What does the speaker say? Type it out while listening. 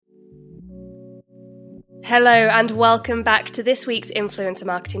Hello and welcome back to this week's Influencer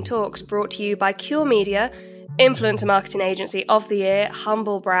Marketing Talks, brought to you by Cure Media, Influencer Marketing Agency of the Year,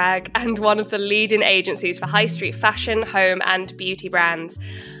 humble brag, and one of the leading agencies for high street fashion, home and beauty brands.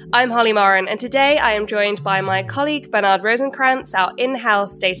 I'm Holly Moran, and today I am joined by my colleague Bernard Rosenkrantz, our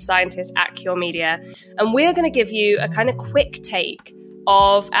in-house data scientist at Cure Media, and we're going to give you a kind of quick take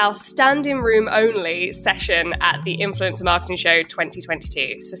of our standing room only session at the Influencer Marketing Show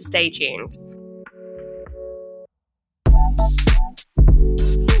 2022, so stay tuned.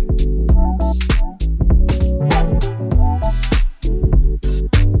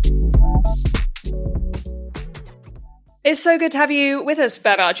 It's so good to have you with us,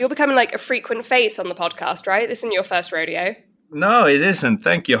 Bernard. You're becoming like a frequent face on the podcast, right? This isn't your first rodeo. No, it isn't.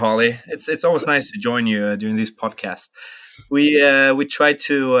 Thank you, Holly. It's always nice to join you during this podcast. We try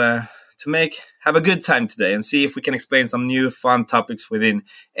to have a good time today and see if we can explain some new fun topics within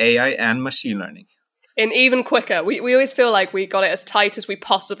AI and machine learning. And even quicker. We always feel like we got it as tight as we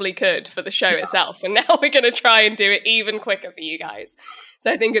possibly could for the show itself. And now we're going to try and do it even quicker for you guys.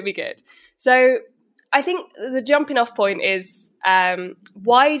 So I think it'd be good. So I think the jumping off point is,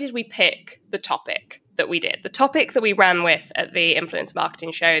 why did we pick the topic that we did? The topic that we ran with at the Influencer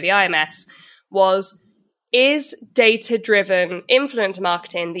Marketing Show, the IMS, was, is data-driven influencer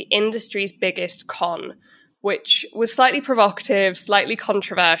marketing the industry's biggest con? Which was slightly provocative, slightly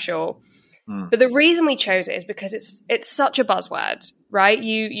controversial. But the reason we chose it is because it's such a buzzword, right?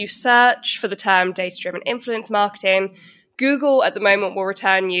 You search for the term data-driven influence marketing. Google at the moment will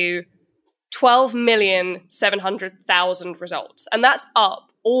return you 12,700,000 results. And that's up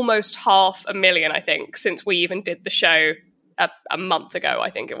almost 500,000, I think, since we even did the show a month ago, I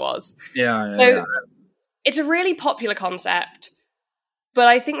think it was. So it's a really popular concept, but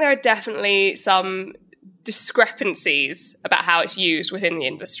I think there are definitely some discrepancies about how it's used within the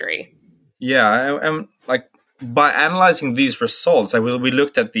industry. Yeah, and like by analyzing these results, we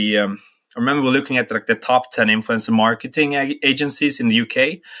looked at the. I remember we're looking at like the top 10 influencer marketing agencies in the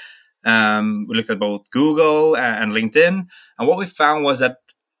UK. We looked at both Google and LinkedIn, and what we found was that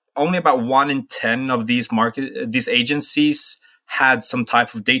only about 1 in 10 of these agencies had some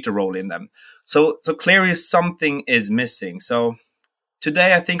type of data role in them. So clearly something is missing. So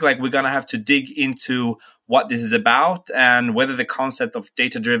today I think like we're gonna have to dig into what this is about and whether the concept of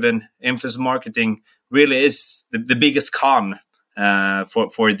data-driven influencer marketing really is the biggest con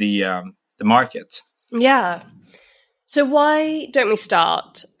for the market. Yeah. So why don't we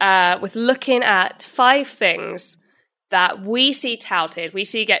start with looking at 5 things that we see touted, we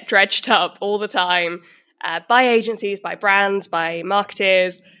see get dredged up all the time by agencies, by brands, by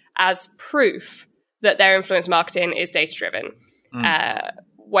marketers as proof that their influence marketing is data-driven,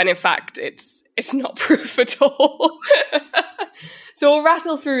 when in fact it's not proof at all. So we'll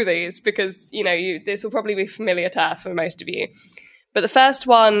rattle through these because this will probably be familiar turf for most of you. But the first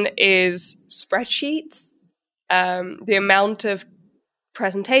one is spreadsheets. The amount of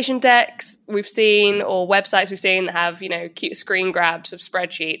presentation decks we've seen or websites we've seen that have, cute screen grabs of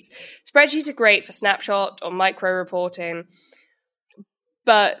spreadsheets. Spreadsheets are great for snapshot or micro reporting.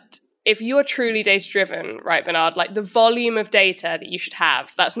 But if you're truly data-driven, right, Bernard, like the volume of data that you should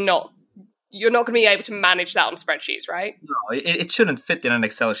have, you're not going to be able to manage that on spreadsheets, right? No, it shouldn't fit in an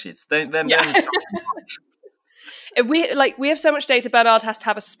Excel sheet. Then If we have so much data, Bernard has to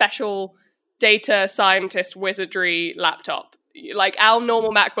have a special data scientist wizardry laptop. Like our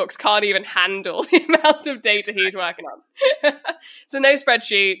normal MacBooks can't even handle the amount of data he's working on. So no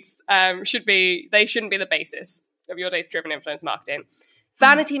spreadsheets shouldn't be the basis of your data-driven influence marketing.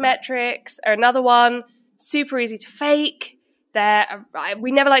 Vanity metrics are another one. Super easy to fake.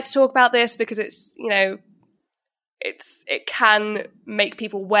 We never like to talk about this because it's it can make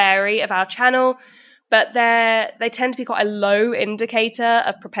people wary of our channel. But they tend to be quite a low indicator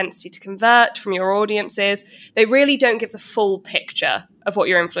of propensity to convert from your audiences. They really don't give the full picture of what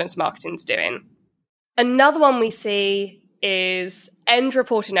your influence marketing is doing. Another one we see is end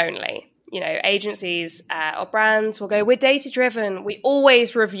reporting only. Agencies or brands will go, we're data-driven. We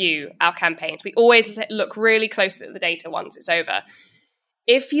always review our campaigns. We always look really closely at the data once it's over.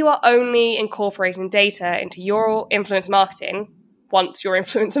 If you are only incorporating data into your influence marketing, once your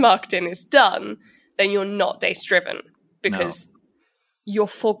influencer marketing is done, then you're not data-driven because you're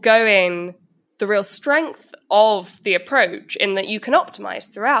foregoing the real strength of the approach in that you can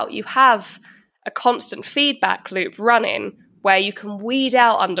optimize throughout. You have a constant feedback loop running where you can weed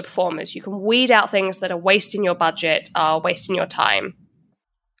out underperformers. You can weed out things that are wasting your budget, are wasting your time.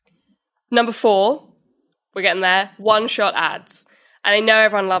 Number 4, we're getting there, one-shot ads. And I know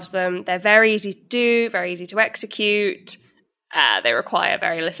everyone loves them. They're very easy to do, very easy to execute. They require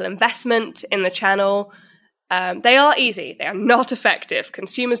very little investment in the channel. They are easy. They are not effective.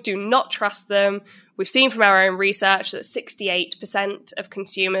 Consumers do not trust them. We've seen from our own research that 68% of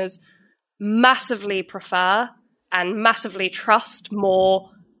consumers massively prefer and massively trust more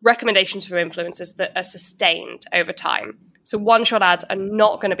recommendations from influencers that are sustained over time. So one-shot ads are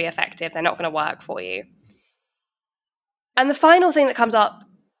not going to be effective. They're not going to work for you. And the final thing that comes up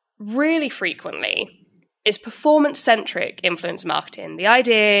really frequently is performance-centric influencer marketing. The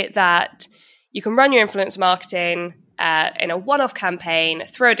idea that you can run your influencer marketing in a one-off campaign,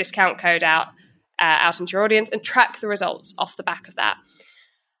 throw a discount code out into your audience, and track the results off the back of that.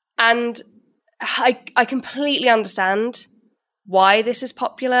 And I completely understand why this is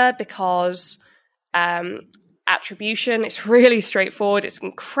popular, because attribution, it's really straightforward. It's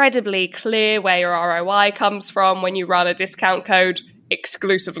incredibly clear where your ROI comes from when you run a discount code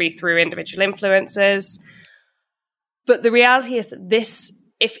exclusively through individual influencers. But the reality is that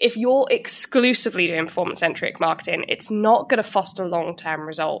if you're exclusively doing performance-centric marketing, it's not going to foster long-term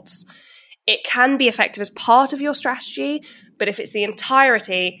results. It can be effective as part of your strategy, but if it's the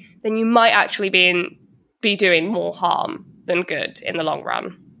entirety, then you might actually be doing more harm than good in the long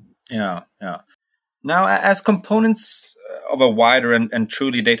run. Yeah. Now, as components of a wider and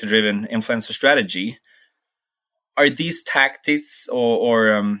truly data-driven influencer strategy, are these tactics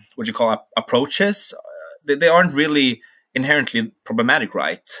or what you call approaches, they aren't really inherently problematic,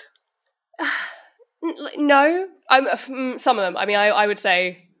 right? No, some of them. I mean, I would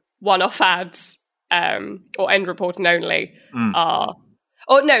say one-off ads or end reporting only are,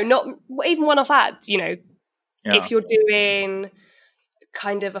 or no, not even one-off ads. If you're doing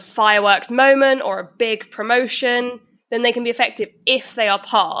kind of a fireworks moment or a big promotion, then they can be effective if they are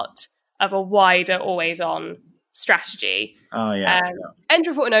part of a wider always-on strategy. Oh, yeah. End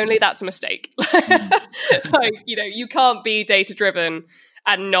reporting only, that's a mistake. You can't be data-driven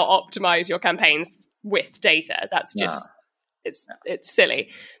and not optimize your campaigns with data. That's just, it's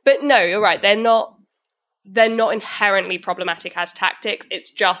silly. But no, you're right. They're not inherently problematic as tactics.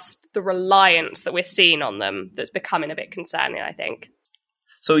 It's just the reliance that we're seeing on them that's becoming a bit concerning, I think.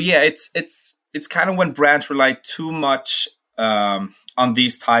 So yeah, it's kind of when brands rely too much on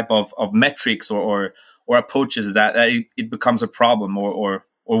these type of metrics or approaches that it becomes a problem or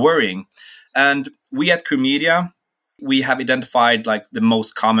worrying. And we at Crew Media, we have identified like the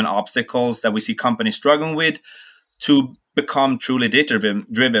most common obstacles that we see companies struggling with to become truly data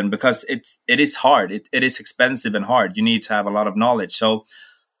driven, because it is hard. It is expensive and hard. You need to have a lot of knowledge. So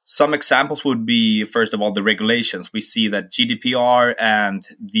some examples would be, first of all, the regulations. We see that GDPR and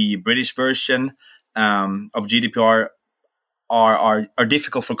the British version of GDPR are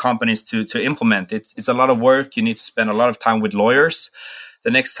difficult for companies to implement. It's a lot of work. You need to spend a lot of time with lawyers.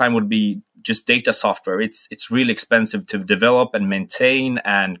 The next time would be just data software. It's really expensive to develop and maintain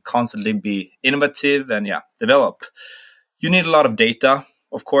and constantly be innovative and develop. You need a lot of data,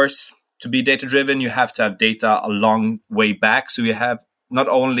 of course. To be data driven, you have to have data a long way back. So you have not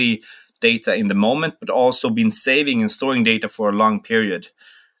only data in the moment, but also been saving and storing data for a long period.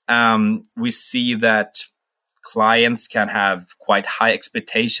 We see that clients can have quite high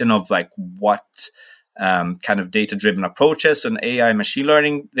expectation of like what kind of data-driven approaches and AI machine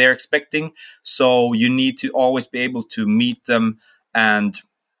learning they're expecting. So you need to always be able to meet them and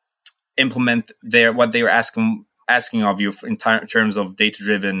implement what they are asking of you in terms of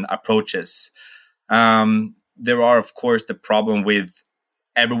data-driven approaches. There are, of course, the problem with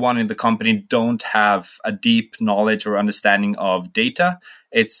everyone in the company don't have a deep knowledge or understanding of data.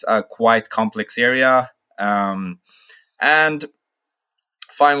 It's a quite complex area. And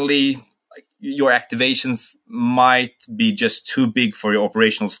finally, your activations might be just too big for your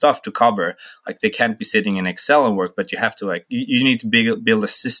operational stuff to cover. Like they can't be sitting in Excel and work, but you have to you need to build a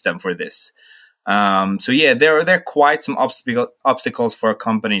system for this. So yeah, there are quite some obstacles for a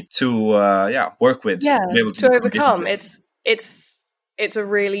company to work with. Yeah, to overcome. It's a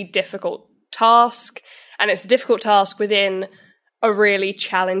really difficult task, and it's a difficult task within a really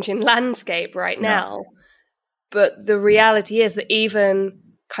challenging landscape right now. But the reality is that even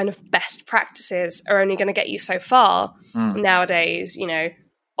kind of best practices are only going to get you so far nowadays.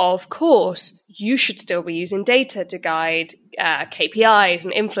 Of course, you should still be using data to guide KPIs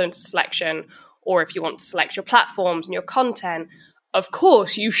and influencer selection, or if you want to select your platforms and your content, of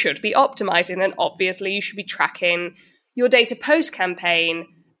course, you should be optimizing, and obviously you should be tracking your data post-campaign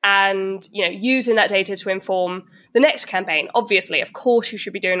and using that data to inform the next campaign. Obviously, of course, you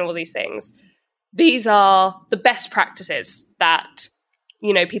should be doing all these things. These are the best practices that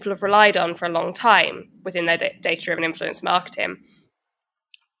people have relied on for a long time within their data-driven influence marketing.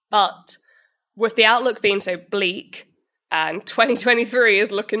 But with the outlook being so bleak and 2023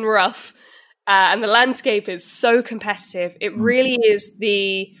 is looking rough, and the landscape is so competitive. It really is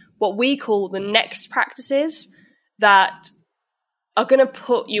what we call the next practices that are going to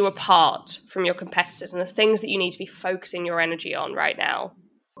put you apart from your competitors and the things that you need to be focusing your energy on right now.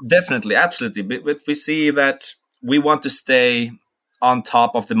 Definitely, absolutely. But we see that we want to stay on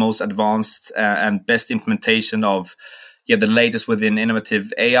top of the most advanced and best implementation of the latest within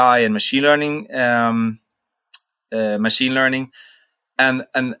innovative AI and machine learning. And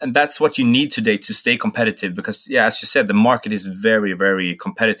that's what you need today to stay competitive, because as you said, the market is very, very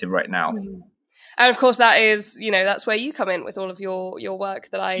competitive right now. And of course, that is, that's where you come in with all of your work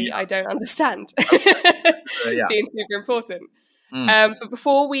that I don't understand. Being super important. But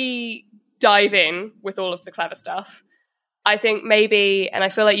before we dive in with all of the clever stuff, I think maybe, and I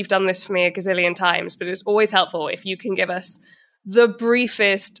feel like you've done this for me a gazillion times, but it's always helpful if you can give us the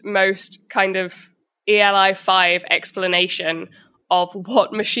briefest, most kind of ELI 5 explanation of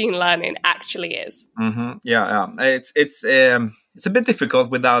what machine learning actually is. Mm-hmm. It's a bit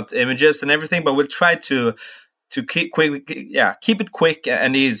difficult without images and everything, but we'll try to keep it quick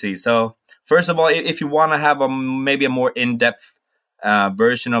and easy. So first of all, if you want to have maybe a more in-depth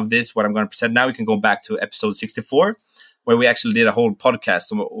version of this, what I'm going to present now, you can go back to episode 64, where we actually did a whole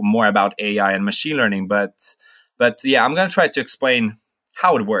podcast more about AI and machine learning. But I'm going to try to explain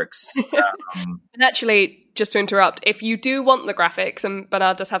how it works. And actually, just to interrupt, if you do want the graphics, and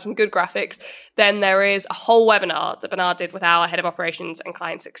Bernard does have some good graphics, then there is a whole webinar that Bernard did with our head of operations and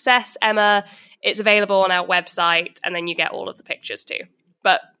client success, Emma. It's available on our website, and then you get all of the pictures too.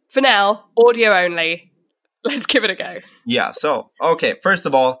 But for now, audio only. Let's give it a go. Yeah. So, okay. First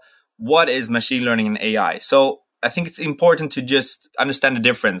of all, what is machine learning and AI? So I think it's important to just understand the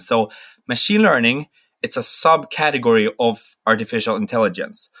difference. So machine learning, it's a subcategory of artificial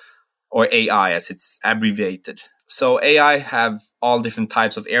intelligence, or AI as it's abbreviated. So AI have all different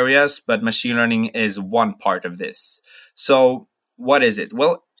types of areas, but machine learning is one part of this. So what is it?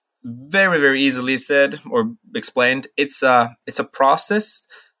 Well, very, very easily said or explained, it's a process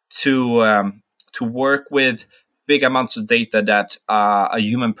to work with big amounts of data that a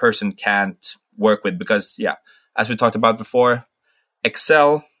human person can't work with, because as we talked about before,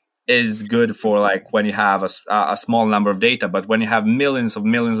 Excel is good for like when you have a small number of data, but when you have millions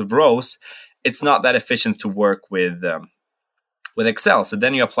of rows, it's not that efficient to work with Excel. So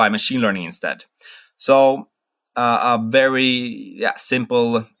then you apply machine learning instead. So a very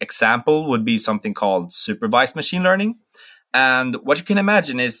simple example would be something called supervised machine learning. And what you can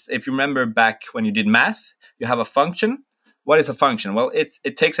imagine is, if you remember back when you did math, you have a function. What is a function? Well,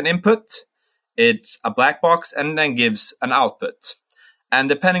 it takes an input, it's a black box, and then gives an output. And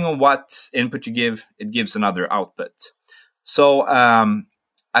depending on what input you give, it gives another output. So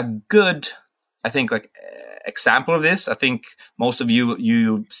a good, I think, example of this, I think most of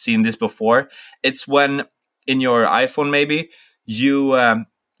you've seen this before. It's when in your iPhone, maybe you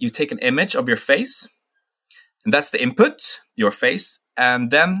take an image of your face, and that's the input, your face,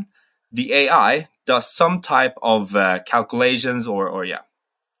 and then the AI does some type of calculations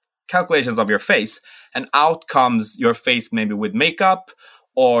calculations of your face, and out comes your face, maybe with makeup,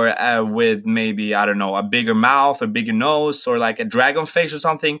 or with maybe, I don't know, a bigger mouth or bigger nose, or like a dragon face or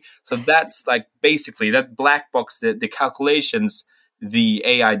something. So that's like basically that black box, the calculations the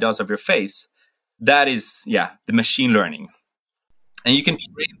AI does of your face. That is, the machine learning. And you can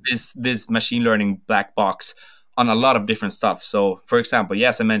train this machine learning black box on a lot of different stuff. So, for example,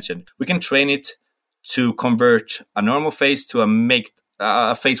 as I mentioned, we can train it to convert a normal face to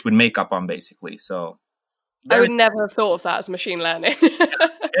a face with makeup on, basically. So I would never have thought of that as machine learning.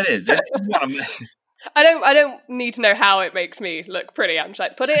 It is. It's I don't need to know how it makes me look pretty. I'm just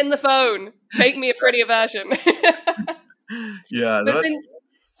like, put it in the phone, make me a prettier version. But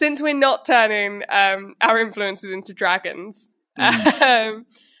since we're not turning our influences into dragons, how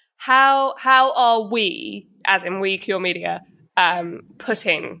are we, as in we Cure Media,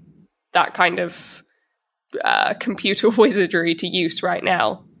 putting that kind of computer wizardry to use right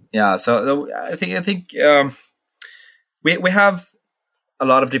now? So I think we have a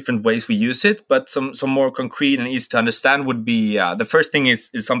lot of different ways we use it, but some more concrete and easy to understand would be the first thing is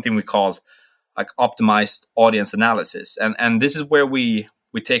something we call like optimized audience analysis, and this is where we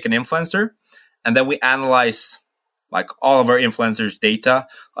take an influencer and then we analyze like all of our influencers' data,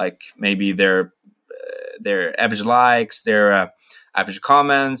 like maybe their average likes, their average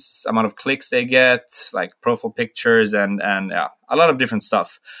comments, amount of clicks they get, like profile pictures, and a lot of different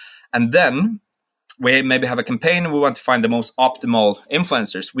stuff. And then we maybe have a campaign and we want to find the most optimal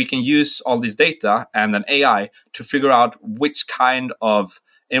influencers. We can use all this data and an AI to figure out which kind of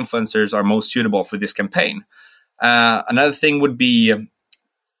influencers are most suitable for this campaign. Another thing would be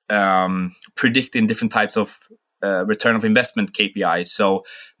predicting different types of return of investment KPIs. So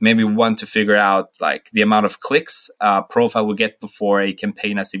maybe we want to figure out like the amount of clicks a profile will get before a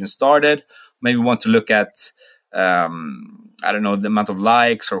campaign has even started. Maybe we want to look at I don't know, the amount of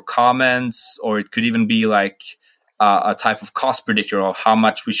likes or comments, or it could even be like a type of cost predictor of how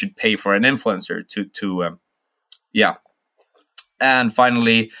much we should pay for an influencer to yeah. And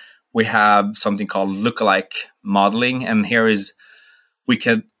finally, we have something called lookalike modeling, and here is we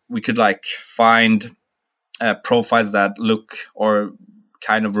could like find profiles that look or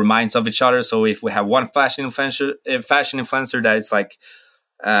kind of reminds of each other. So if we have one fashion influencer that is like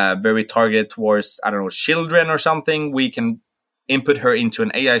very targeted towards, I don't know, children or something, we can input her into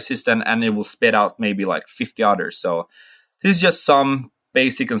an AI system and it will spit out maybe like 50 others. So this is just some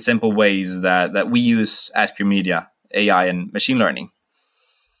basic and simple ways that we use at Crew Media, AI and machine learning.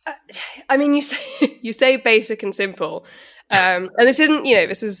 I mean, you say basic and simple, and this isn't,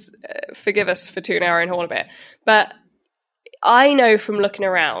 this is forgive us for tooting our own horn a bit, but I know from looking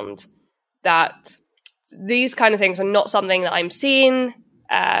around that these kind of things are not something that I'm seeing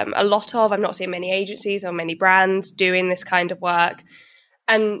a lot of. I'm not seeing many agencies or many brands doing this kind of work.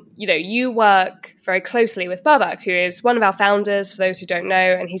 And, you work very closely with Babak, who is one of our founders, for those who don't know,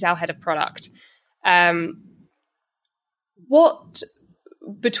 and he's our head of product.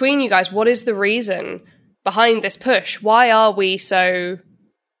 Between you guys, what is the reason behind this push? Why are we so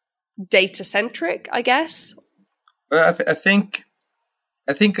data-centric, I guess? Well, I think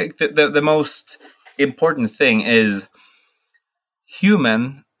the most important thing is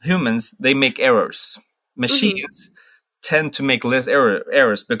humans, they make errors. Machines tend to make less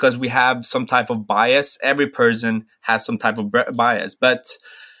errors because we have some type of bias. Every person has some type of bias. But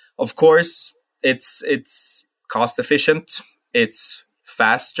of course, it's cost efficient. It's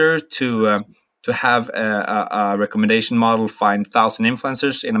faster to have a recommendation model find 1,000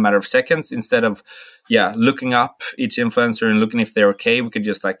 influencers in a matter of seconds instead of looking up each influencer and looking if they're okay. We could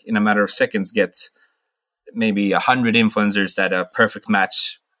just like in a matter of seconds get maybe 100 influencers that are a perfect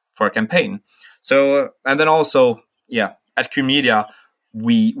match for a campaign. So, and then also, at Crew Media,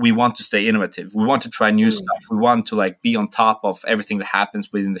 we want to stay innovative. We want to try new stuff. We want to like be on top of everything that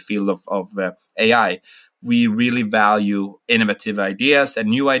happens within the field of AI. We really value innovative ideas and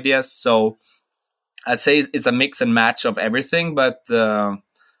new ideas. So I'd say it's a mix and match of everything, but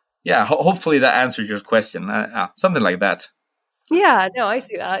hopefully that answers your question. Something like that. Yeah, no, I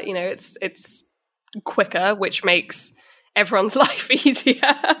see that. It's quicker, which makes everyone's life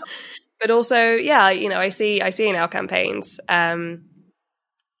easier. But also, I see in our campaigns that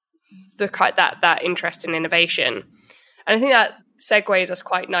interest in innovation, and I think that segues us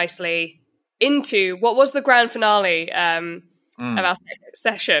quite nicely into what was the grand finale of our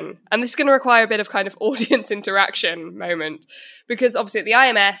session. And this is going to require a bit of kind of audience interaction moment, because obviously at the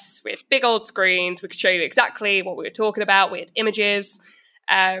IMS we had big old screens. We could show you exactly what we were talking about. We had images.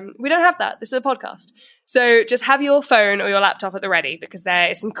 We don't have that. This is a podcast. So just have your phone or your laptop at the ready, because there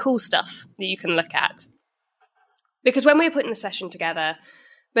is some cool stuff that you can look at. Because when we were putting the session together,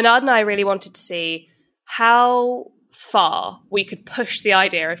 Bernard and I really wanted to see how far we could push the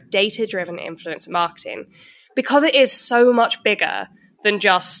idea of data-driven influencer marketing, because it is so much bigger than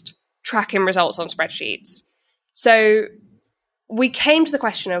just tracking results on spreadsheets. So we came to the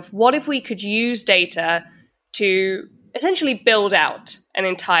question of what if we could use data to essentially build out an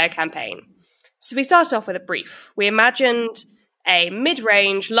entire campaign. So we started off with a brief. We imagined a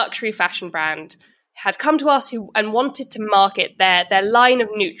mid-range luxury fashion brand had come to us and wanted to market their line of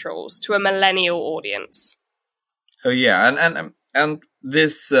neutrals to a millennial audience. Oh yeah, and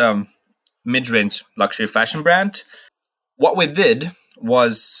this mid-range luxury fashion brand, what we did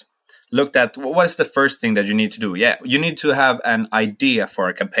was looked at what is the first thing that you need to do. Yeah, you need to have an idea for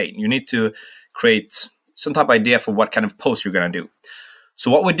a campaign. You need to create some type of idea for what kind of post you're going to do. So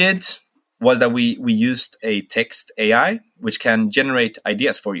what we did was that we used a text AI, which can generate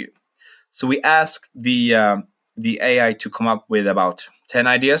ideas for you. So we asked the AI to come up with about 10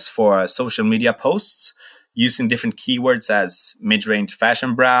 ideas for social media posts using different keywords as mid-range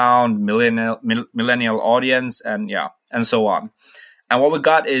fashion brand, millennial audience, and so on. And what we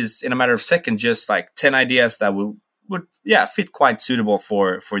got is, in a matter of seconds, just like 10 ideas that would fit quite suitable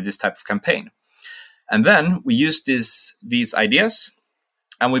for this type of campaign. And then we used these ideas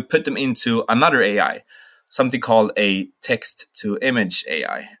and we put them into another AI, something called a text-to-image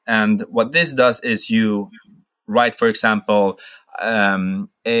AI. And what this does is you write, for example,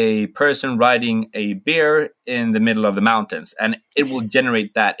 a person riding a bear in the middle of the mountains, and it will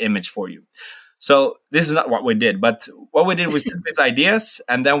generate that image for you. So this is not what we did, but what we did was took these ideas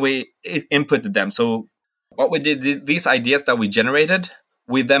and then we inputted them. So what we did, these ideas that we generated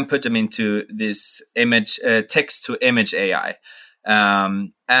we then put them into this image text to image AI,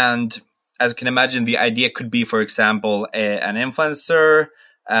 and as you can imagine, the idea could be, for example, an influencer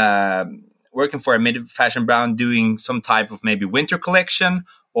working for a mid-fashion brand doing some type of maybe winter collection,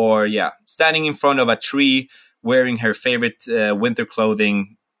 or standing in front of a tree wearing her favorite winter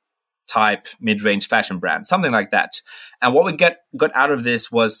clothing type mid-range fashion brand, something like that. And what we got out of this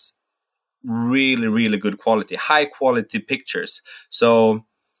was really, really good quality, high quality pictures. So,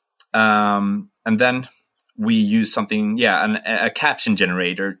 and then we use something, a caption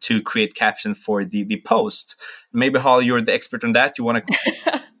generator to create captions for the post. Maybe, Holly, you're the expert on that. You want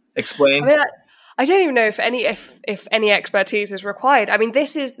to explain? I mean, I don't even know if any expertise is required. I mean,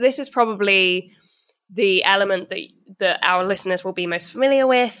 this is probably the element that our listeners will be most familiar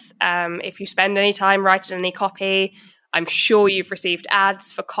with. If you spend any time writing any copy, I'm sure you've received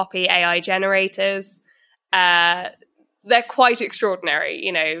ads for copy AI generators. They're quite extraordinary.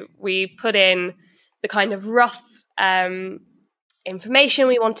 You know, we put in the kind of rough information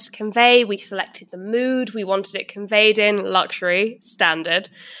we wanted to convey. We selected the mood we wanted it conveyed in, luxury, standard.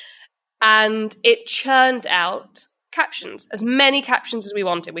 And it churned out captions, as many captions as we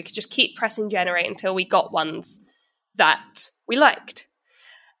wanted. We could just keep pressing generate until we got ones that we liked.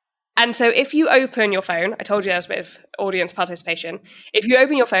 And so if you open your phone, I told you there was a bit of audience participation. If you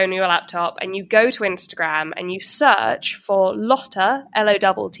open your phone or your laptop and you go to Instagram and you search for Lotta,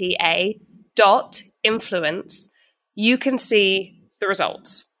 Lotta, .influence, you can see the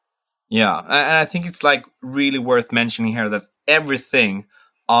results. Yeah, and I think it's like really worth mentioning here that everything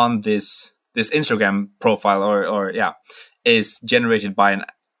on this Instagram profile or is generated by an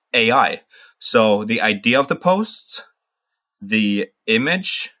AI. So the idea of the post, the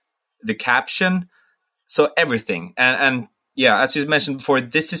image, the caption, so everything. And as you mentioned before,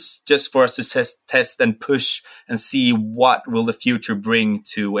 this is just for us to test and push and see what will the future bring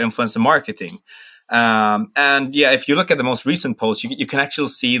to influencer marketing. If you look at the most recent post, you can actually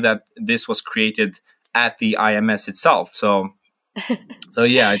see that this was created at the IMS itself. So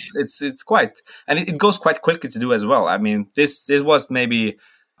it's quite, and it goes quite quickly to do as well. I mean, this was maybe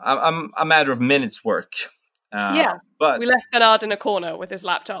a matter of minutes work. But we left Bernard in a corner with his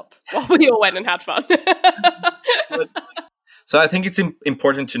laptop while we all went and had fun. So I think it's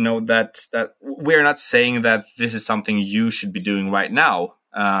important to note that we're not saying that this is something you should be doing right now.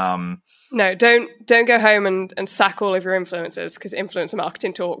 No, don't go home and sack all of your influencers because Influencer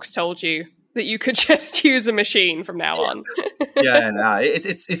Marketing Talks told you that you could just use a machine from now on.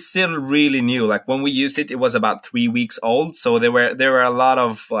 It's still really new. Like when we used it, it was about 3 weeks old. So there were a lot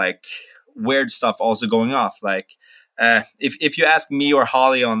of like weird stuff also going off. Like if you ask me or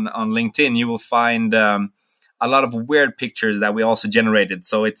Holly on LinkedIn, you will find a lot of weird pictures that we also generated.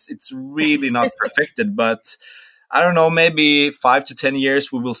 So it's really not perfected, but I don't know, maybe 5 to 10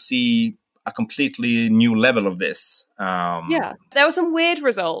 years we will see a completely new level of this. There were some weird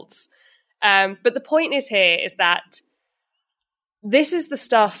results. But the point is that this is the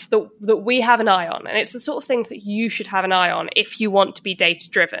stuff that we have an eye on, and it's the sort of things that you should have an eye on if you want to be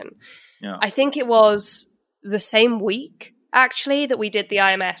data-driven. Yeah. I think it was the same week, actually, that we did the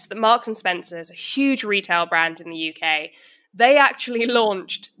IMS, that Marks & Spencer's, a huge retail brand in the UK, they actually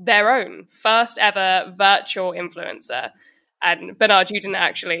launched their own first ever virtual influencer. And Bernard, you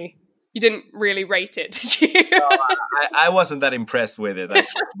didn't really rate it, did you? No, I wasn't that impressed with it,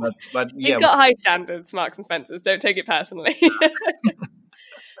 actually. But yeah, it's got high standards, Marks and Spencer's. Don't take it personally.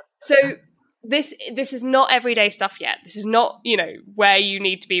 So this is not everyday stuff yet. This is not, where you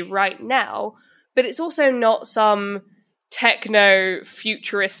need to be right now. But it's also not some techno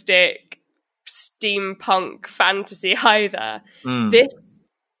futuristic steampunk fantasy either. This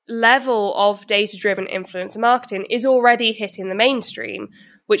level of data-driven influencer marketing is already hitting the mainstream,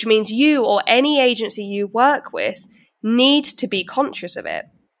 which means you or any agency you work with need to be conscious of it.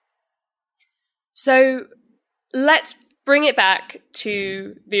 So let's bring it back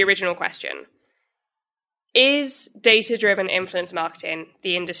to the original question. Is data-driven influence marketing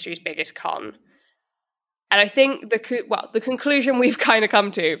the industry's biggest con? And I think the conclusion we've kind of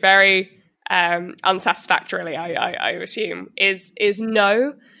come to, very unsatisfactorily, I assume, is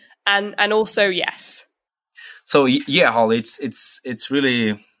no, and also yes. So Holly, it's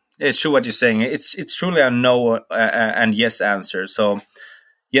really, it's true what you're saying. It's truly a no and yes answer. So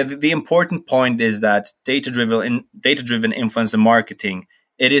the important point is that data-driven influencer marketing,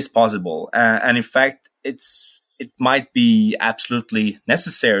 it is possible, and in fact, it might be absolutely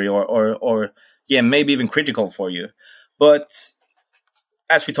necessary or maybe even critical for you. But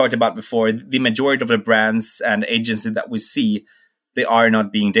as we talked about before, the majority of the brands and agencies that we see, they are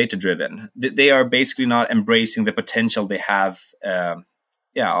not being data-driven. They are basically not embracing the potential they have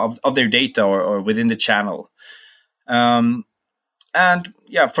of their data or within the channel. And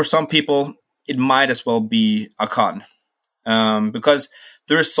for some people, it might as well be a con, because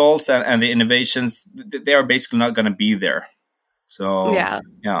the results and the innovations, they are basically not going to be there. So yeah.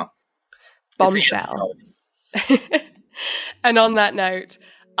 Bombshell. And on that note,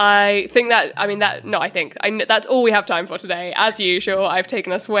 that's all we have time for today. As usual, I've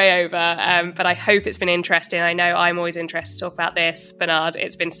taken us way over, but I hope it's been interesting. I know I'm always interested to talk about this. Bernard,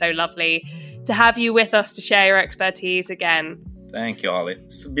 it's been so lovely to have you with us to share your expertise again. Thank you, Holly.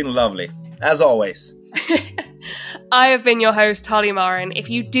 It's been lovely, as always. I have been your host, Holly Morin. If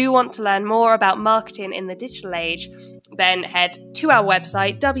you do want to learn more about marketing in the digital age, then head to our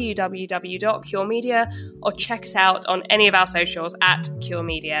website, www.curemedia, or check us out on any of our socials at Cure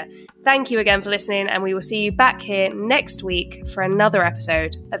Media. Thank you again for listening, and we will see you back here next week for another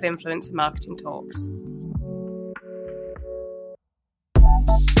episode of Influencer Marketing Talks.